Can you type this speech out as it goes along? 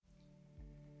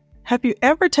Have you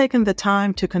ever taken the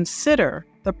time to consider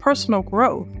the personal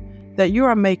growth that you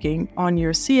are making on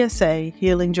your CSA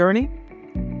healing journey?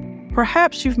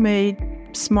 Perhaps you've made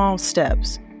small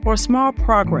steps or small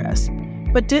progress,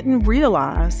 but didn't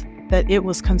realize that it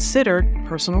was considered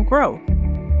personal growth.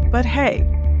 But hey,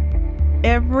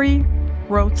 every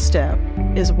growth step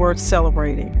is worth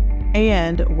celebrating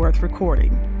and worth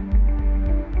recording.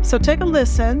 So take a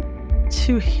listen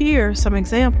to hear some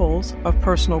examples of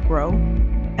personal growth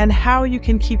and how you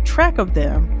can keep track of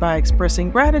them by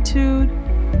expressing gratitude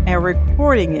and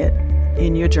recording it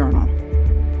in your journal.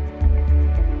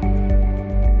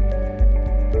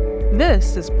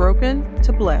 This is Broken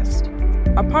to Blessed,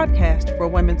 a podcast for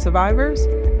women survivors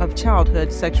of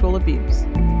childhood sexual abuse.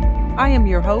 I am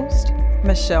your host,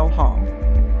 Michelle Hall.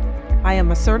 I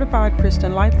am a certified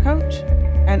Christian life coach,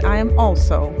 and I am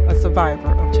also a survivor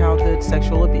of childhood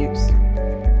sexual abuse.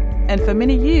 And for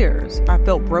many years, I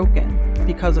felt broken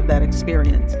because of that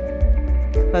experience.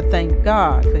 But thank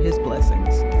God for His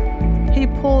blessings. He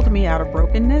pulled me out of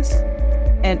brokenness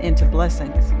and into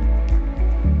blessings.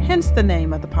 Hence the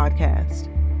name of the podcast.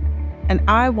 And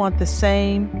I want the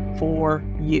same for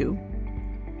you.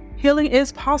 Healing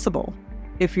is possible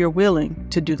if you're willing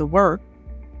to do the work.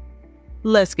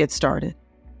 Let's get started.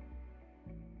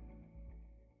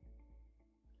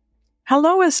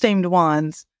 Hello, esteemed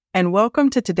ones, and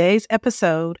welcome to today's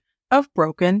episode of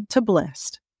Broken to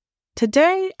Blessed.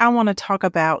 Today, I want to talk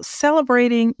about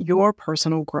celebrating your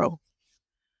personal growth.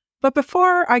 But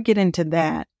before I get into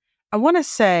that, I want to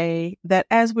say that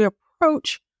as we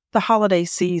approach the holiday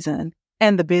season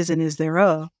and the busyness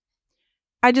thereof,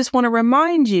 I just want to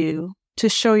remind you to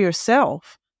show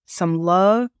yourself some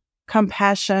love,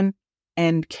 compassion,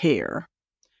 and care.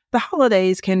 The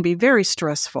holidays can be very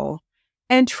stressful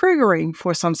and triggering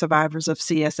for some survivors of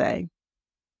CSA.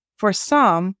 For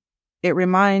some, it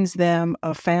reminds them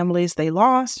of families they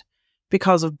lost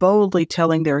because of boldly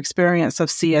telling their experience of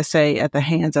CSA at the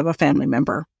hands of a family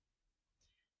member.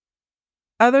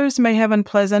 Others may have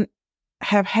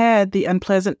had the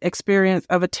unpleasant experience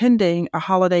of attending a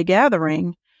holiday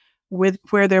gathering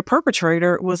where their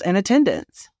perpetrator was in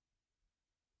attendance.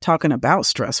 Talking about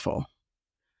stressful.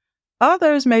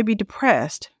 Others may be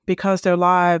depressed because their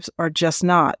lives are just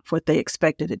not what they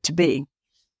expected it to be.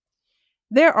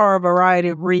 There are a variety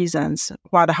of reasons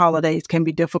why the holidays can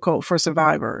be difficult for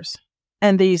survivors,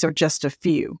 and these are just a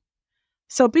few.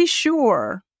 So be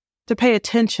sure to pay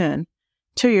attention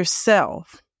to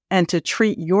yourself and to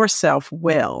treat yourself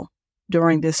well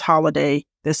during this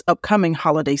upcoming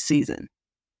holiday season.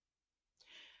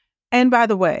 And by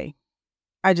the way,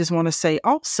 I just want to say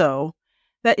also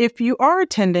that if you are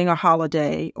attending a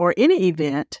holiday or any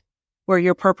event where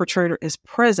your perpetrator is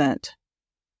present,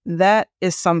 that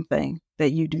is something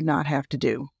that you do not have to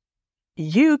do.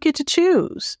 You get to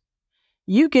choose.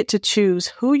 You get to choose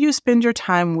who you spend your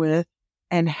time with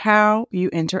and how you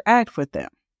interact with them.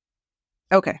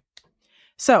 Okay,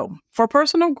 so for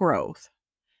personal growth,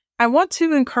 I want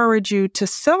to encourage you to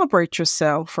celebrate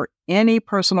yourself for any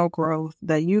personal growth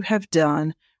that you have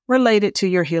done related to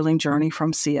your healing journey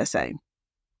from CSA.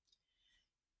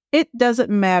 It doesn't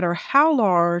matter how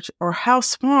large or how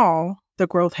small the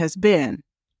growth has been,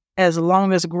 as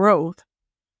long as growth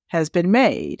has been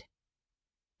made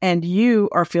and you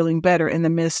are feeling better in the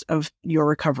midst of your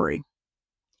recovery.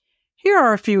 Here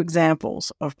are a few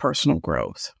examples of personal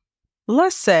growth.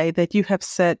 Let's say that you have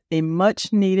set a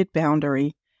much-needed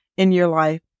boundary in your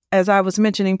life, as I was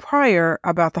mentioning prior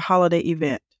about the holiday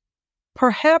event.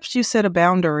 Perhaps you set a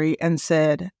boundary and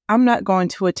said, I'm not going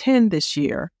to attend this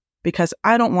year because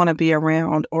I don't want to be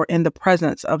around or in the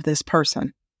presence of this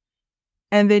person.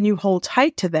 And then you hold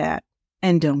tight to that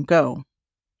and don't go.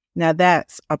 Now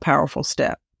that's a powerful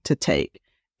step to take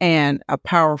and a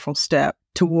powerful step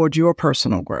toward your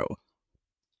personal growth.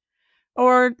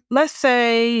 Or let's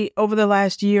say over the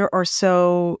last year or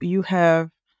so, you have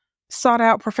sought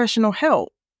out professional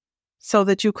help so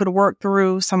that you could work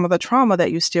through some of the trauma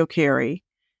that you still carry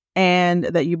and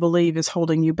that you believe is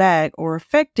holding you back or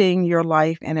affecting your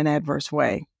life in an adverse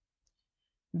way.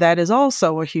 That is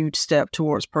also a huge step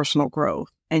towards personal growth,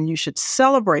 and you should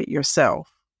celebrate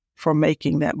yourself for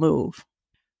making that move.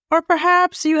 Or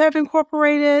perhaps you have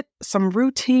incorporated some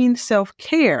routine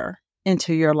self-care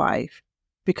into your life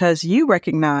because you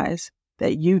recognize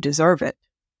that you deserve it.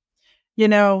 You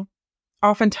know,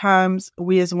 oftentimes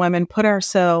we as women put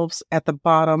ourselves at the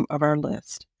bottom of our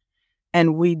list,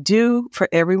 and we do for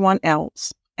everyone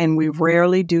else, and we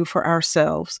rarely do for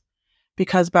ourselves,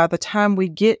 because by the time we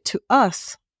get to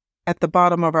us at the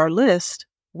bottom of our list,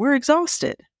 we're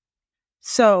exhausted.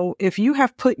 So if you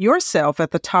have put yourself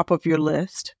at the top of your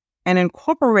list, and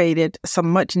incorporated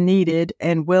some much needed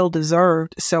and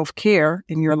well-deserved self-care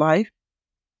in your life,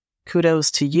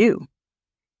 kudos to you.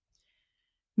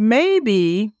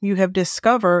 Maybe you have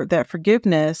discovered that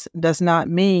forgiveness does not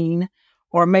mean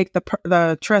or make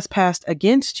the trespass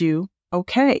against you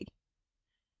okay,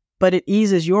 but it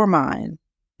eases your mind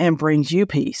and brings you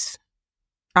peace.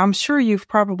 I'm sure you've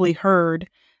probably heard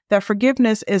that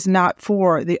forgiveness is not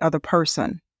for the other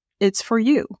person. It's for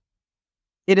you.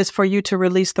 It is for you to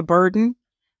release the burden,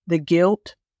 the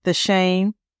guilt, the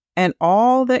shame, and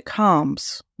all that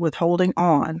comes with holding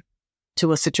on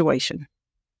to a situation.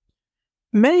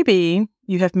 Maybe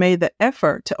you have made the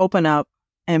effort to open up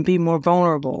and be more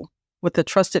vulnerable with a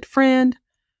trusted friend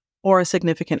or a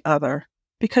significant other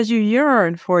because you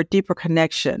yearn for a deeper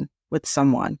connection with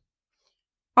someone.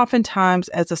 Oftentimes,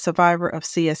 as a survivor of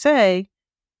CSA,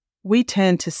 we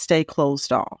tend to stay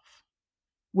closed off.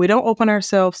 We don't open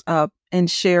ourselves up and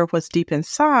share what's deep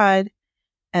inside,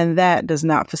 and that does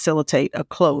not facilitate a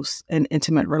close and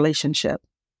intimate relationship.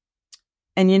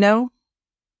 And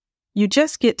you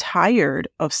just get tired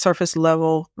of surface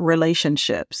level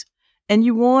relationships, and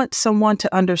you want someone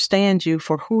to understand you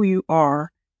for who you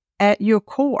are at your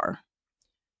core.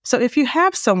 So if you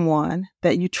have someone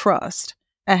that you trust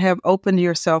and have opened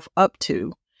yourself up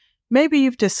to, maybe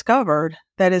you've discovered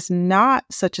that it's not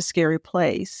such a scary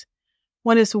place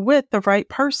when it's with the right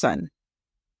person.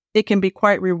 It can be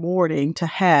quite rewarding to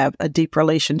have a deep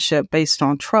relationship based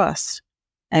on trust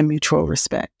and mutual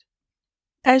respect.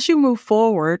 As you move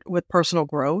forward with personal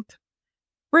growth,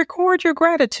 record your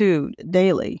gratitude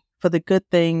daily for the good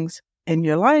things in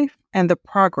your life and the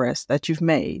progress that you've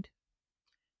made.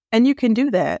 And you can do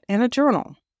that in a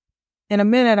journal. In a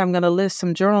minute, I'm going to list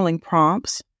some journaling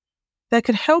prompts that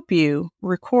could help you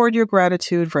record your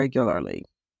gratitude regularly.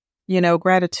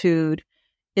 Gratitude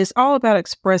is all about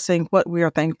expressing what we are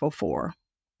thankful for,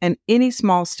 and any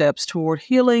small steps toward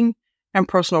healing and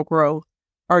personal growth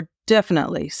are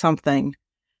definitely something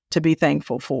to be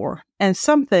thankful for and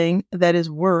something that is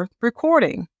worth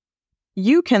recording.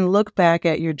 You can look back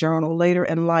at your journal later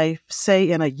in life, say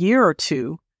in a year or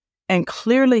two, and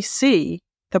clearly see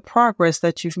the progress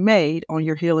that you've made on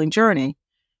your healing journey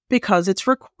because it's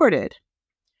recorded.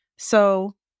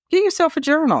 So get yourself a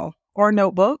journal or a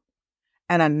notebook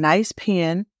and a nice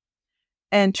pen,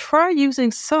 and try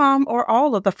using some or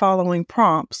all of the following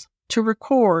prompts to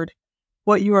record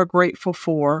what you are grateful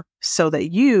for so that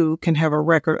you can have a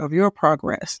record of your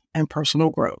progress and personal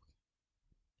growth.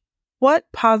 What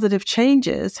positive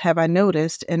changes have I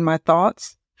noticed in my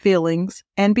thoughts, feelings,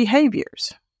 and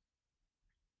behaviors?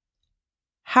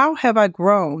 How have I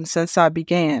grown since I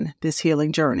began this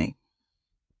healing journey?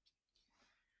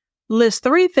 List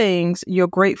 3 things you're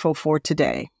grateful for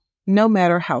today, no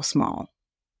matter how small.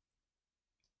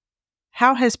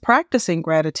 How has practicing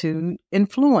gratitude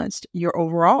influenced your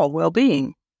overall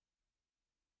well-being?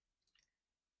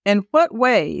 In what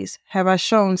ways have I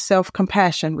shown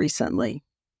self-compassion recently?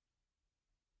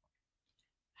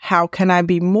 How can I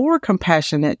be more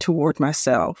compassionate toward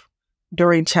myself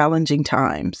during challenging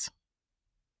times?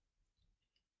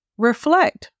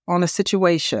 Reflect on a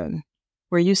situation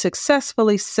where you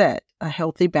successfully set a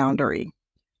healthy boundary.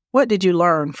 What did you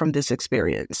learn from this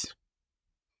experience?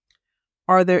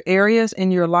 Are there areas in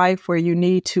your life where you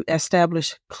need to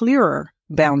establish clearer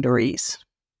boundaries?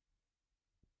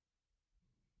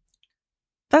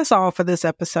 That's all for this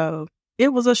episode. It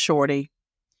was a shorty.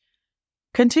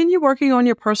 Continue working on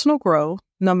your personal growth,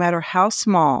 no matter how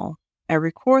small, and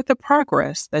record the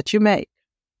progress that you make.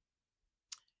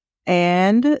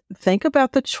 And think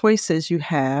about the choices you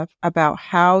have about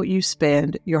how you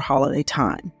spend your holiday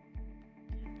time.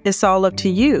 It's all up to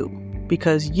you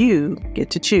because you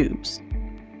get to choose.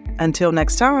 Until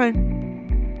next time.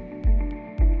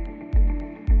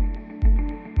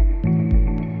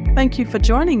 Thank you for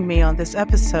joining me on this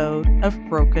episode of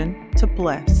Broken to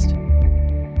Blessed.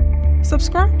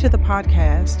 Subscribe to the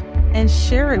podcast and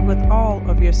share it with all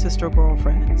of your sister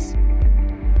girlfriends.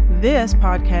 This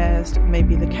podcast may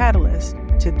be the catalyst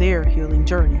to their healing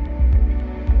journey.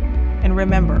 And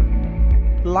remember,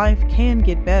 life can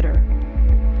get better.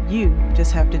 You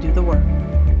just have to do the work.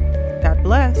 God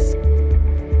bless.